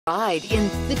Ride in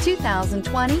the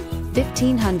 2020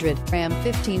 1500. Ram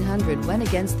 1500 went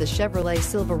against the Chevrolet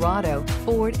Silverado,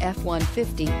 Ford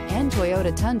F-150, and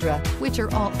Toyota Tundra, which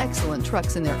are all excellent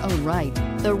trucks in their own right.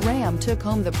 The Ram took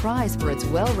home the prize for its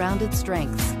well-rounded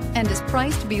strengths and is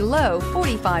priced below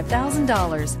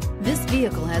 $45,000. This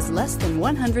vehicle has less than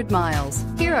 100 miles.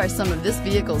 Here are some of this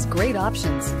vehicle's great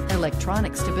options: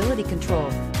 electronic stability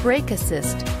control, brake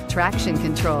assist, traction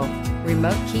control,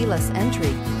 remote keyless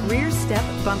entry, rear step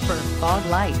bumper, fog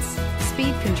lights,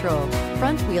 speed control,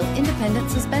 front wheel independent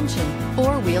suspension,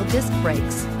 four-wheel disc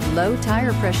brakes, low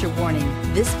tire pressure warning.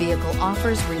 This vehicle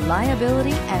offers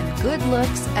reliability and good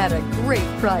looks at a great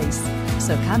price.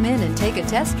 So come in and take a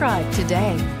test drive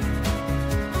today.